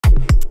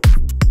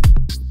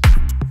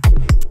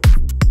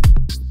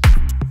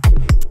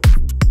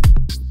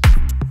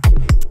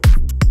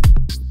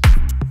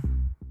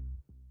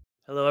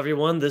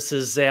everyone. This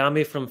is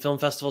Zayami from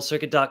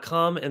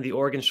filmfestivalcircuit.com and the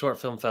Oregon Short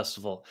Film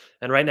Festival.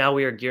 And right now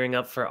we are gearing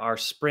up for our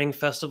Spring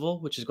Festival,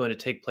 which is going to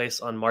take place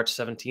on March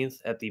 17th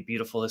at the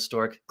beautiful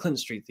historic Clinton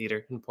Street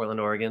Theater in Portland,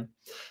 Oregon.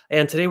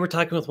 And today we're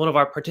talking with one of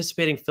our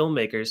participating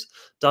filmmakers.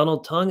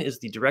 Donald Tung is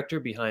the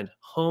director behind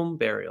Home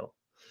Burial.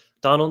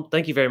 Donald,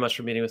 thank you very much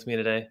for meeting with me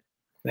today.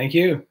 Thank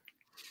you.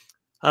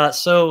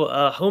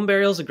 Home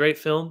Burial is a great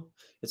film.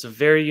 It's a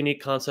very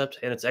unique concept,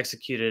 and it's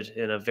executed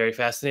in a very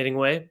fascinating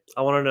way.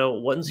 I want to know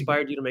what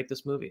inspired you to make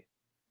this movie.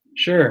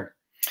 Sure.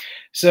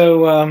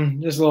 So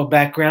just a little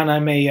background.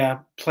 I'm a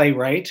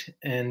playwright,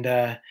 and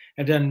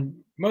I've done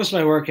most of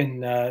my work in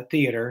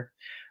theater.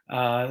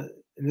 This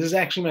is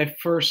actually my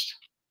first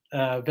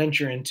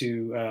venture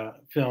into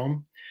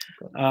film.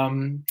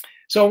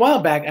 So a while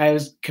back, I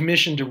was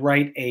commissioned to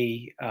write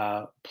a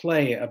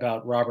play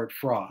about Robert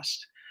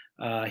Frost.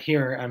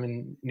 Here, I'm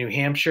in New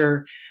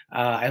Hampshire.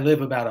 I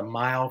live about a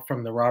mile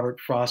from the Robert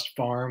Frost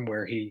farm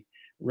where he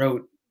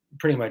wrote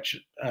pretty much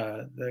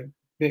the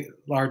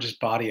largest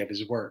body of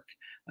his work.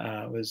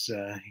 Was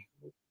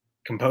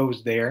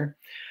composed there.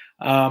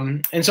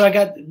 And so I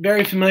got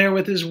very familiar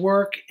with his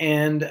work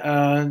and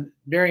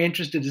very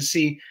interested to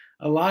see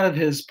a lot of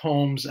his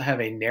poems have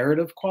a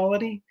narrative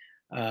quality.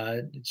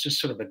 It's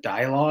just sort of a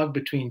dialogue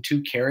between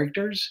two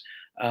characters.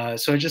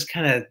 So it just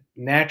kind of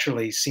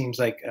naturally seems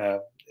like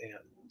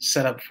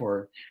set up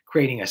for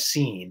creating a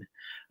scene.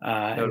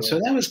 And so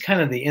that was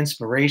kind of the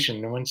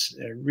inspiration once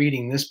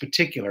reading this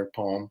particular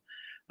poem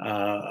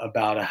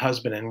about a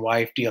husband and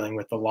wife dealing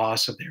with the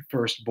loss of their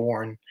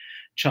firstborn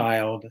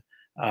child,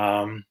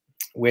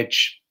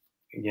 which,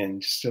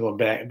 again, just a little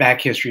back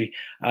history,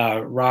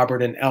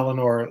 Robert and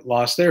Eleanor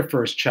lost their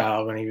first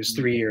child when he was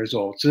 3 years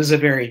old. So this is a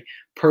very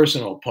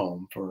personal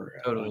poem for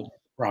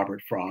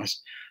Robert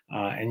Frost.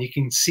 And you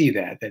can see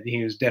that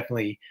he was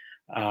definitely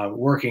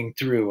working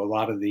through a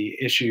lot of the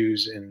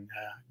issues and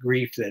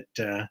grief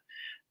that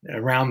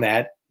around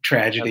that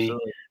tragedy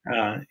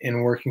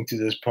in working through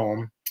this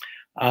poem.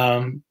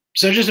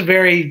 So just a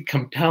very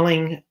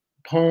compelling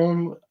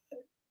poem,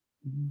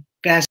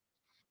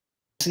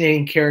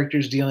 fascinating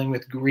characters dealing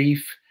with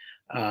grief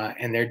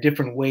and their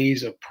different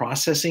ways of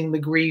processing the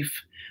grief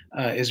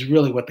is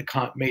really what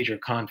the major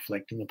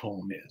conflict in the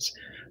poem is.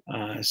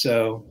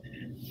 So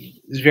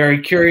it's very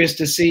curious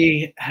to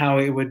see how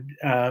it would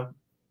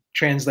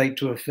translate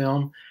to a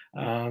film.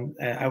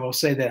 I will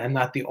say that I'm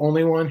not the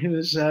only one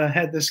who's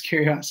had this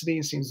curiosity.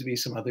 It seems to be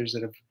some others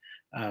that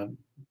have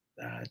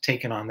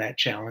taken on that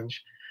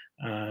challenge.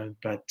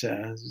 But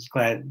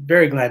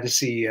very glad to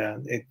see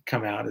it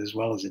come out as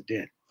well as it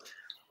did.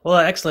 Well,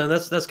 excellent.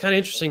 That's kind of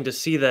interesting to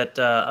see that,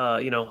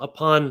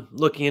 upon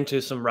looking into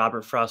some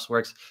Robert Frost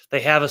works, they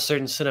have a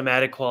certain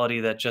cinematic quality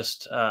that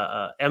just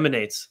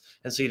emanates,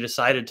 and so you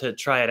decided to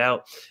try it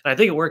out, and I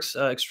think it works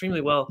extremely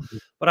well.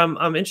 But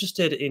I'm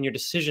interested in your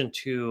decision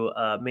to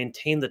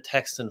maintain the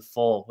text in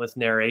full with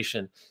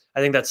narration.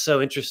 I think that's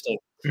so interesting.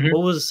 Mm-hmm.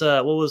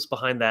 What was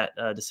behind that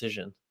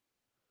decision?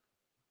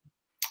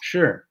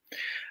 Sure.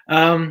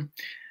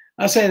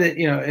 I'll say that,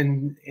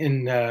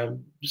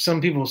 in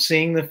some people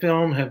seeing the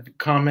film have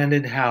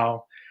commented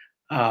how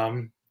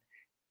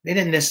they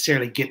didn't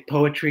necessarily get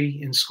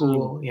poetry in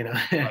school.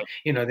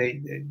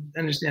 They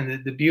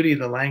understand the beauty of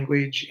the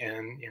language,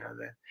 and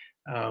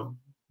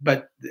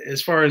but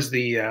as far as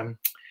the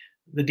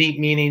deep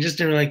meaning just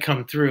didn't really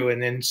come through.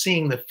 And then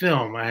seeing the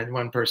film, I had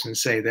one person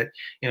say that,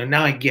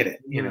 now I get it.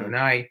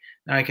 Now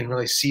I can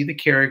really see the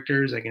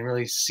characters. I can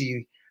really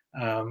see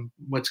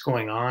what's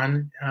going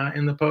on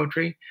in the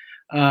poetry.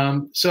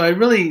 So I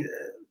really,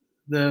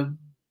 the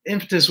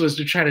impetus was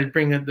to try to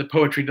bring the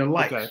poetry to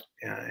life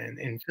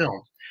in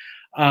film.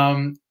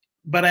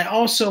 But I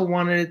also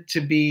wanted it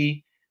to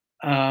be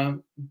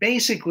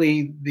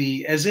basically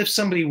as if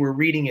somebody were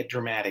reading it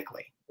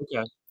dramatically,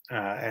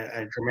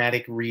 a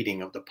dramatic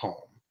reading of the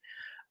poem.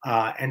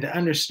 And to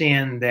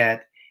understand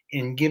that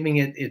in giving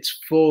it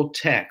its full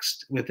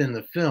text within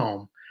the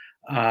film,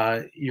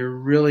 you're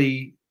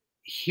really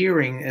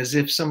hearing as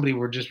if somebody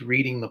were just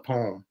reading the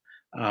poem.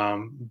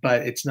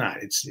 But it's not.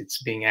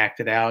 It's being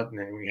acted out, and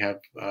then we have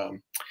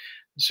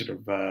sort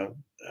of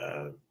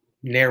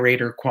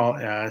narrator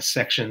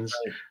sections,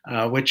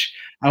 which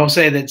I will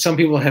say that some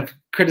people have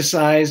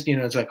criticized.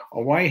 It's like,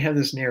 oh, why have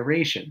this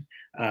narration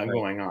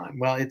going on?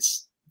 Well,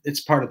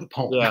 it's part of the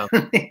poem. Yeah.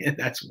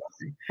 That's why.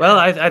 Well,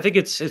 I think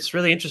it's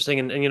really interesting,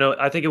 and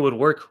I think it would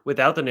work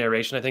without the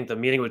narration. I think the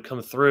meaning would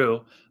come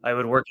through. I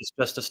would work as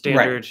just a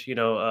standard,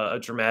 a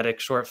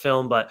dramatic short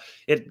film, but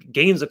it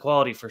gains a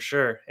quality for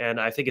sure. And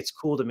I think it's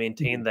cool to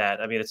maintain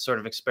that. I mean, it's sort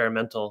of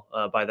experimental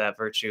by that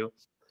virtue.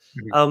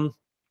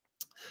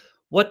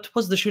 What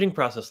was the shooting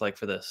process like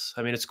for this?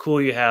 I mean, it's cool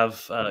you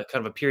have kind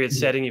of a period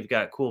setting. You've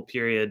got cool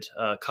period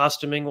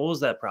costuming. What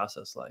was that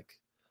process like?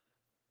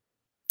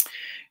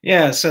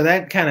 Yeah, so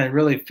that kind of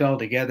really fell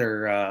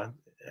together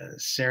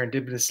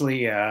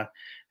serendipitously.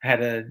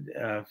 Had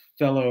a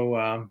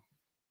fellow,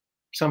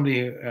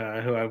 somebody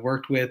who I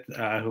worked with,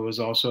 who was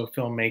also a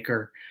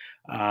filmmaker,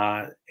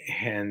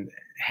 and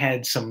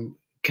had some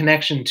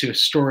connection to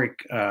historic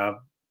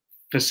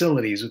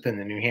facilities within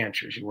the New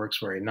Hampshire. She works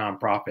for a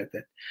nonprofit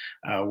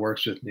that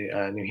works with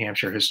New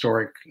Hampshire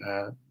historic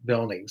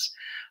buildings.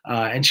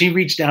 And she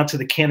reached out to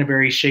the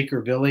Canterbury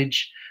Shaker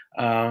Village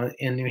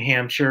in New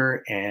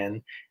Hampshire,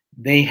 and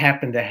they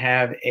happen to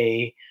have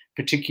a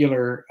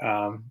particular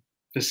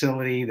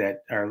facility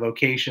that or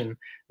location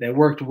that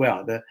worked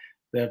well.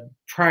 The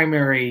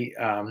primary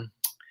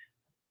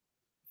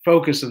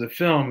focus of the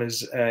film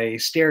is a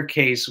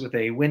staircase with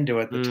a window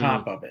at the Mm,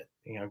 top of it.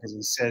 You know, because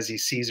it says he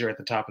sees her at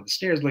the top of the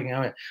stairs looking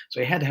out. So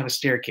he had to have a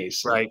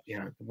staircase, so right. you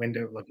know, the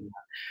window looking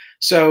out.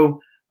 So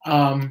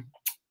um,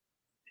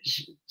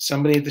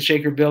 somebody at the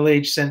Shaker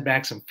Village sent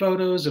back some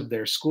photos of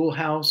their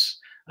schoolhouse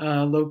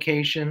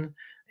location,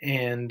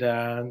 and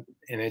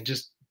it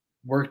just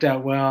worked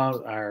out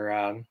well. Our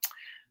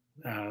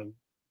uh,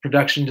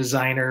 production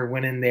designer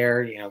went in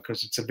there, you know,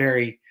 because it's a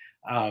very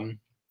um,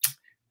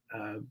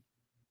 uh,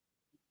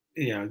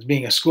 you know,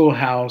 being a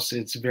schoolhouse,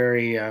 it's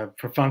very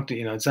perfunctory.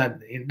 You know, it's not.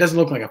 It doesn't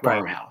look like a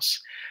Right. farmhouse.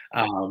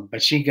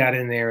 But she got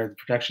in there, the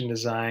production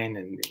design,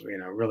 and you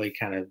know, really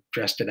kind of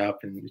dressed it up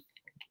and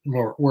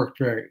more worked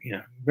very, you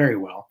know, very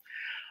well.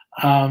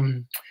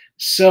 Um,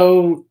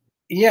 so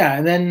yeah,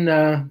 and then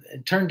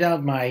it turned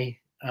out my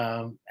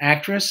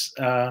actress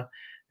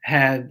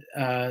had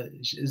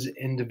is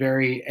into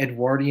very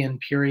Edwardian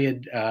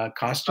period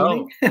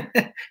costuming,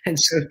 Oh, and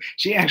so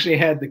she actually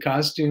had the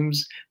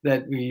costumes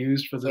that we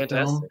used for the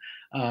film.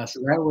 fantastic. So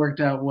that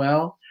worked out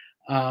well.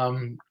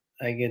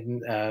 I get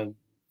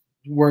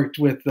worked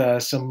with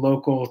some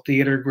local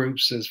theater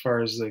groups as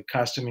far as the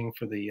costuming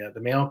for the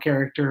male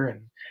character,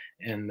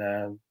 and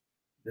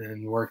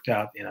worked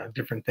out, you know,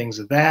 different things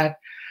of that.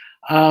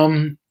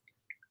 Um,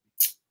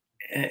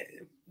 eh,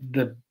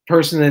 the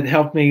person that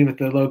helped me with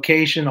the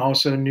location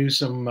also knew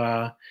some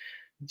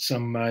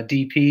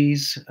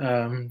DPs,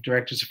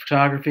 directors of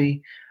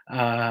photography,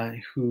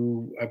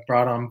 who I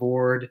brought on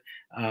board,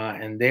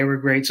 and they were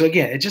great. So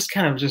again, it just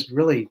kind of just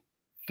really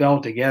fell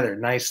together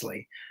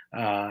nicely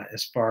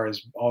as far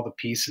as all the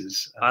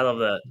pieces. I love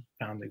that.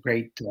 Found a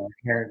great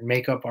hair and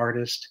makeup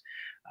artist.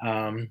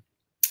 Um,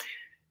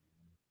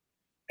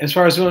 as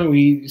far as when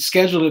we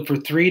scheduled it for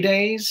 3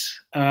 days,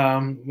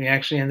 we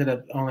actually ended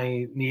up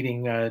only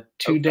needing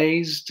 2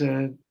 days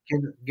to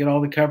get all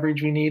the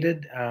coverage we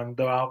needed.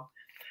 Though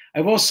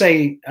I will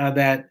say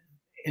that,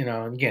 you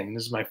know, again,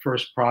 this is my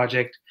first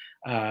project.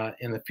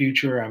 In the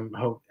future,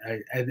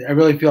 I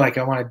really feel like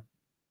I want to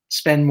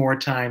spend more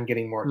time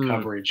getting more Mm,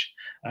 coverage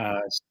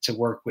to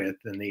work with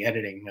in the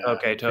editing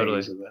okay, phase totally.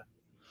 of the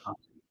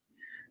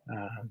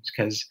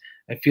because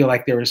I feel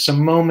like there were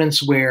some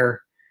moments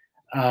where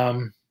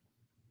um,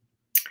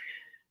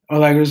 well,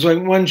 like, there was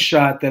like one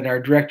shot that our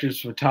director's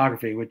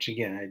photography, which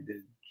again, I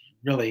did,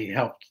 really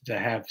helped to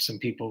have some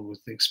people with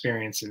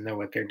experience and know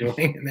what they're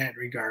doing in that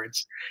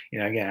regards. You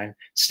know, again, I'm a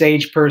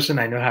stage person.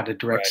 I know how to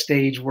direct Right,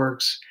 stage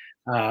works,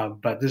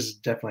 but this is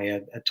definitely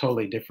a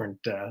totally different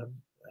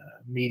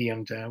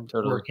medium to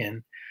totally. work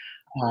in.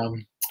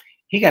 Um,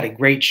 he got a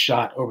great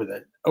shot over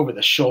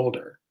the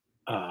shoulder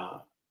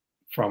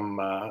from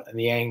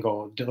the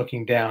angle,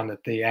 looking down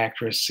at the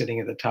actress sitting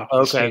at the top of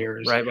the Okay,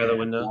 stairs. right by the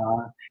window.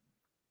 Uh,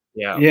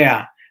 Yeah.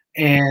 yeah,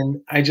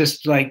 and I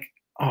just like,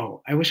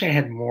 oh, I wish I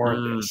had more of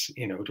Mm, this,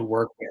 you know, to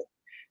work with,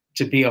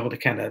 to be able to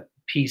kinda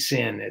piece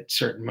in at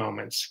certain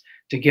moments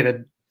to get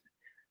a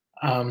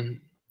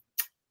um,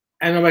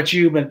 I don't know about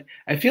you, but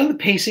I feel the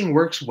pacing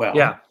works well,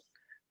 yeah,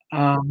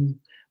 um,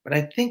 but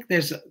I think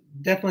there's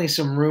definitely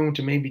some room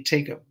to maybe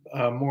take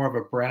a more of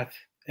a breath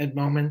at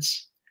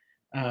moments,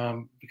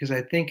 because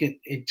I think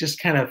it just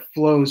kind of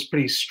flows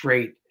pretty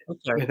straight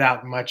okay,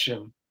 without much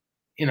of,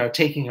 you know,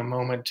 taking a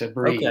moment to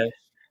breathe okay,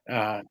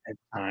 at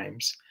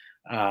times.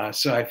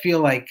 So I feel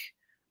like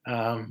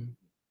um,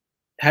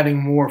 having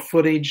more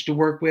footage to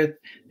work with,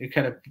 it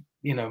kind of,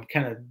 you know,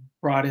 kind of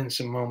brought in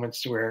some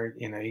moments to where,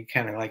 you know, you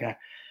kind of like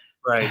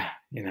right.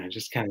 you know,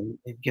 just kind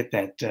of get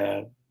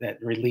that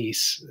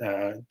release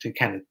to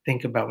kind of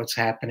think about what's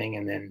happening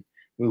and then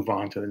move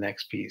on to the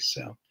next piece.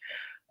 So,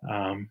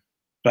 um,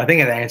 but I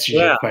think that answers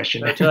your Yeah,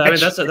 question. no, I'm I not mean,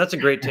 sure. that's a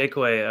great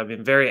takeaway. I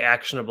mean, very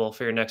actionable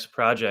for your next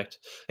project.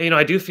 And,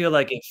 I do feel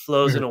like it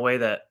flows in Mhm, a way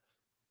that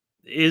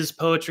is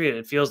poetry.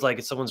 It feels like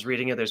if someone's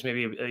reading it, there's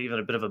maybe even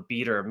a bit of a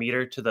beat or a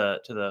meter to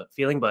the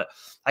feeling, but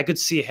I could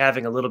see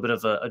having a little bit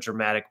of a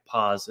dramatic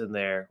pause in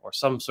there or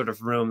some sort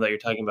of room that you're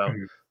talking about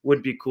mhm,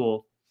 would be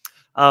cool.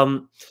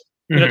 Um,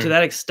 to mhm,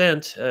 that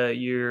extent,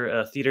 you're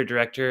a theater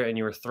director and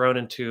you were thrown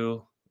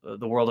into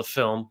the world of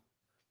film,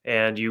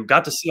 and you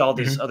got to see all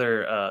these mhm.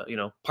 other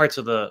parts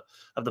of the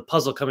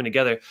puzzle coming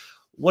together.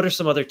 What are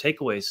some other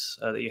takeaways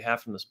that you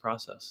have from this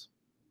process?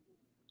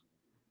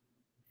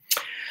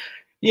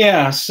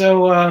 Yeah,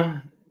 so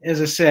as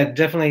I said,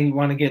 definitely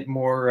want to get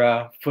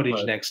more footage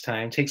Right, next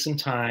time. Take some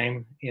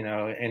time, you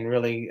know, and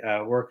really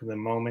work in the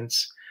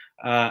moments.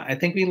 I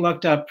think we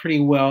lucked out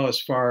pretty well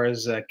as far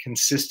as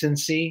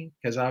consistency,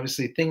 because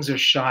obviously things are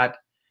shot,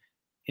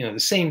 you know, the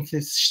same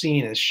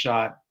scene is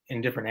shot in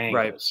different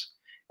right, angles,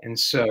 and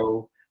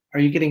so are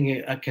you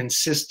getting a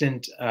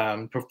consistent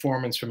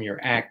performance from your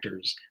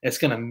actors that's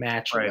going to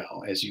match right.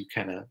 well as you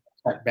kind of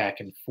cut back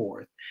and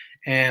forth.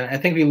 And I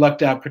think we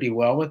lucked out pretty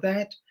well with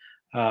that.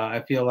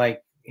 I feel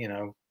like,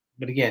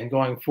 but again,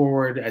 going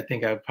forward, I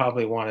think I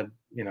probably want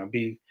to,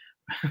 be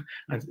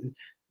on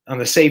on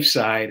the safe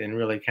side and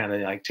really kind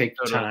of like take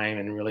the Totally. time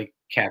and really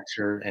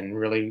capture and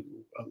really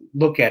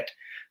look at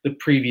the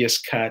previous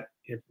cut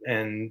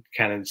and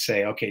kind of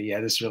say, okay, yeah,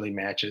 this really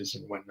matches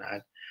and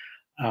whatnot.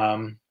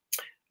 Um,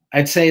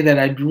 I'd say that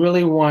I'd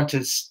really want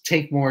to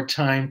take more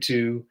time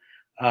to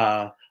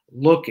uh,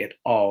 look at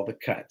all the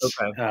cuts.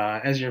 Okay.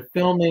 As you're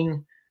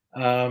filming,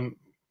 um,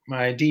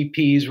 my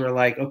DPs were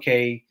like,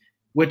 okay,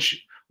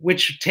 which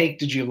take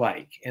did you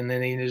like? And then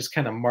they just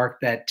kind of mark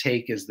that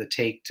take as the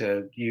take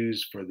to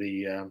use for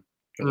the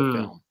Mm,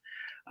 film.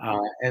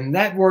 And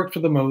that worked for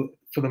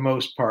the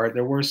most part.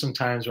 There were some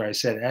times where I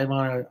said, I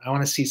want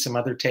to see some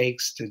other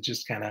takes to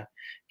just kind of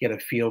get a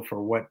feel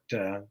for what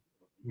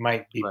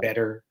might be right,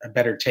 a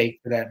better take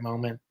for that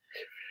moment.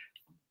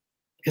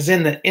 Because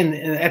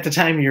at the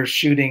time you're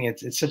shooting,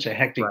 it's such a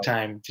hectic right.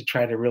 time to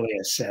try to really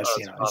Oh, assess. it's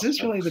Is tough,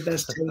 this man. really the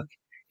best take?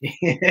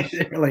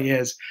 It really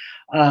is.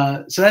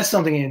 So that's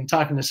something. In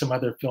talking to some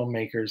other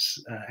filmmakers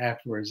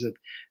afterwards, that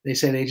they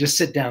say they just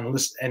sit down and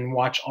listen and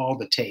watch all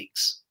the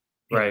takes.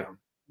 You Right,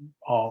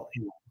 know,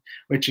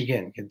 which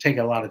again can take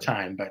a lot of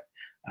time, but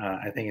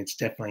I think it's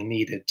definitely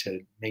needed to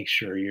make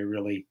sure you're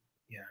really,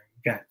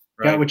 got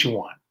right, what you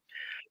want.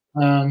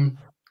 Um,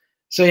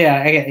 so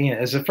yeah,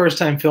 as a first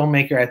time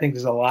filmmaker, I think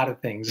there's a lot of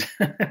things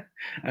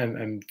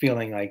I'm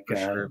feeling like for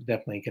sure.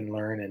 definitely can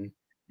learn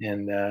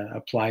and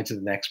apply to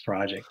the next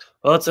project.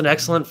 Well, it's an Um,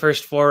 excellent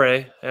first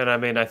foray, and I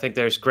mean, I think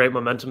there's great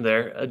momentum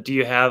there. Do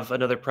you have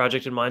another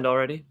project in mind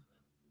already?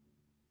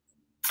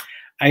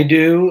 I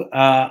do.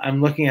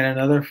 I'm looking at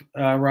another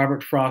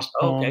Robert Frost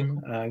Oh, okay,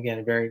 poem. cool. Again,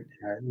 a very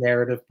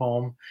narrative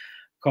poem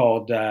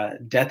called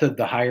Death of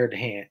the Hired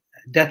Man.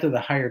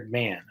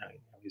 I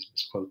always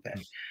misquote that.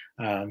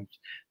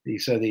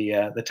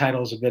 The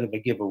title is a bit of a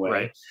Right.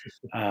 giveaway,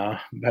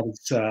 but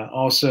it's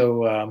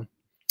also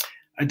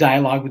a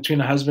dialogue between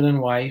a husband and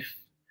wife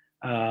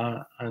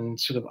on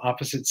sort of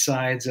opposite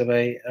sides of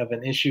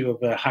an issue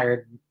of a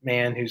hired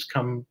man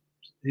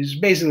who's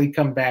basically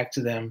come back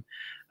to them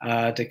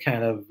to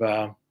kind of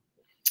uh,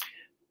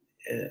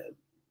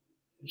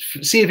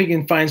 see if he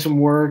can find some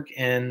work,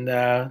 and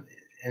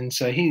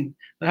so the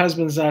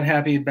husband's not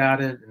happy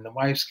about it, and the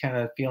wife's kind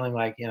of feeling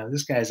like,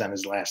 this guy's on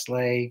his last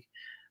leg,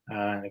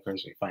 and of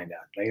course we find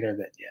out later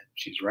that, yeah,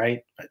 she's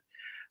right. But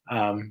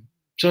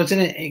so it's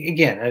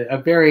again a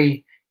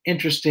very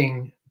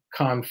interesting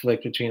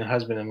conflict between a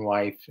husband and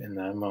wife in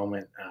the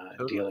moment,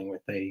 Totally. dealing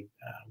with a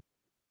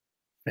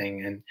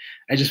thing. And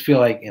I just feel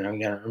like, again,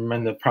 I'm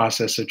in the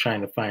process of trying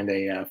to find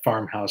a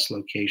farmhouse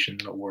location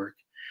that'll work,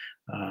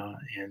 uh,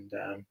 and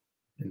um,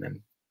 and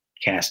then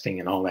casting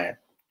and all that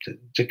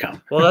to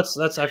come. Well,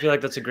 that's I feel like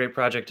that's a great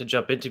project to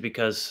jump into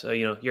because,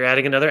 you're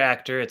adding another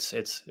actor.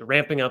 It's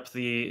ramping up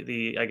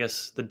the I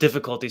guess the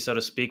difficulty, so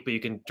to speak, but you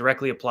can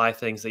directly apply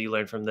things that you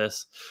learned from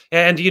this.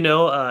 And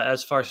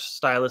as far as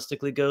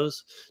stylistically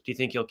goes, do you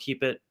think you'll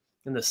keep it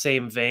in the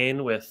same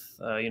vein with,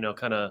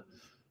 kind of,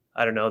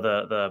 I don't know,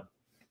 the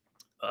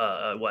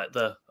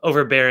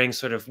overbearing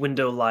sort of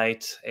window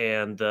light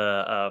and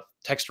the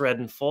text read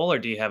in full, or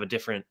do you have a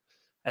different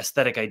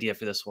aesthetic idea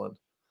for this one?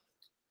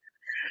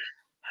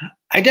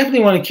 I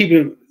definitely want to keep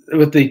it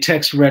with the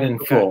text read in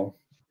Okay, full.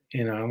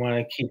 I want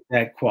to keep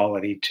that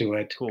quality to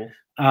it. cool.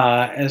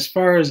 As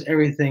far as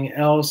everything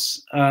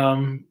else,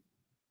 I'm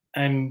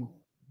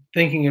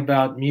thinking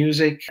about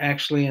music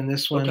actually in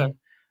this Okay, one,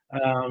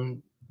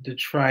 um, to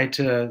try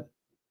to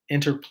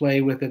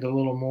interplay with it a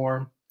little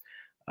more.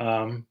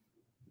 Um,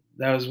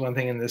 that was one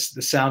thing in the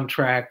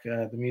soundtrack,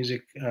 the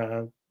music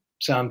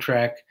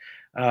soundtrack.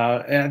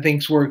 I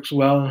think works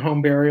well in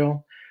Home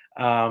Burial.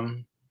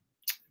 Um,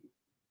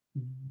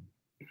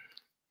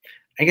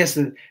 I guess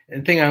the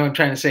thing I'm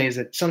trying to say is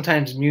that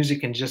sometimes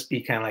music can just be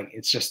kind of like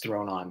it's just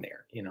thrown on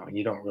there, and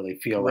you don't really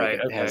feel like right.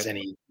 it Okay, has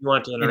you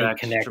want to any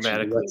interact connection to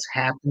dramatically. what's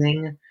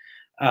happening.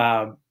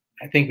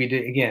 I think we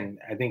did again.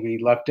 I think we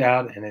lucked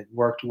out, and it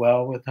worked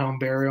well with Home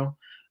Burial.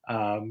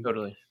 Um,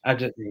 Totally. I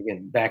just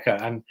again back up.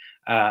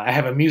 I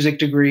have a music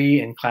degree,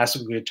 and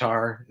classical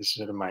guitar is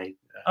sort of my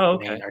Oh,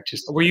 main okay.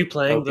 artistic Were you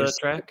playing the focus.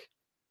 track?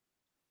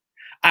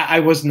 I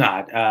was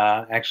not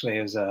actually.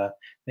 It was a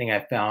thing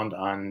I found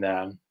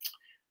on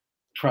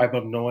Tribe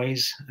of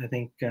Noise. I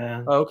think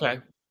Oh, okay.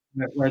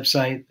 that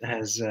website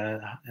has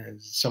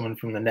someone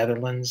from the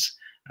Netherlands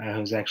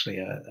who's actually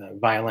a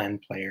violin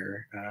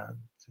player,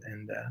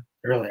 and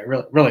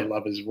really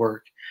love his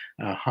work.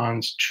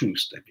 Hans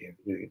Troost, I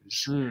believe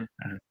is Hmm.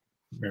 uh,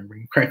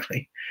 remembering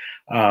correctly.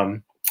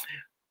 Um,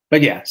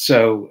 but yeah,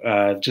 so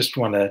just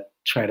want to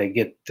try to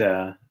get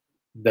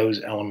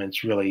those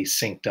elements really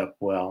synced up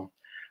well.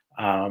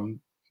 Um,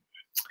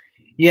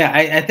 yeah,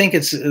 I think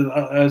it's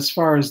as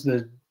far as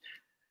the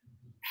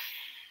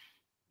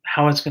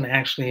how it's going to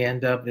actually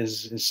end up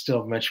is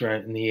still much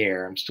right in the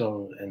air.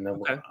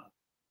 Okay.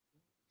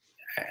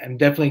 I'm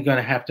definitely going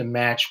to have to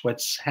match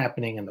what's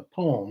happening in the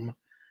poem,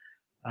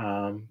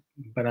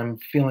 but I'm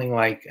feeling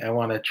like I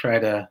want to try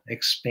to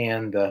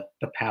expand the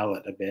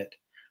palette a bit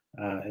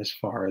as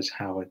far as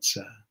how it's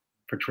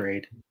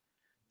portrayed.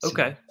 So,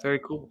 Okay, very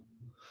cool.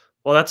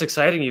 Well, that's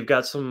exciting. You've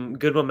got some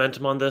good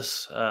momentum on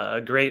this.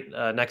 A great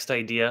next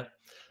idea.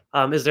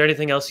 Is there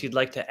anything else you'd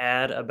like to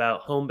add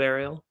about home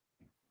burial?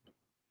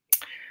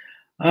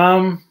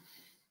 um,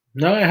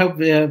 no, I hope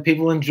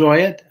people enjoy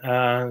it.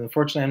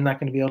 Unfortunately, I'm not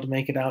going to be able to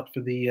make it out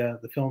for the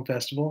film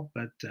festival,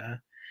 but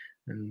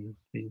and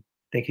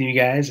thank you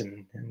guys,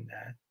 and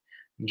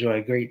enjoy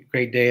a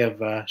great day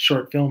of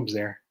short films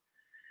there.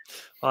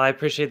 Well, I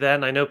appreciate that,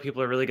 and I know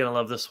people are really going to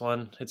love this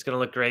one. It's going to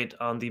look great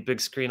on the big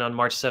screen on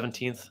March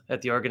 17th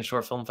at the Oregon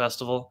Short Film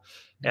Festival,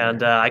 All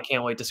and right. I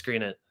can't wait to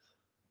screen it.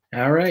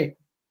 All right.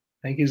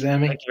 Thank you,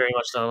 Thank Zami. you very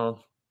much, Donald.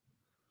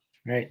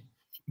 All right.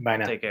 Bye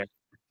now. Take care.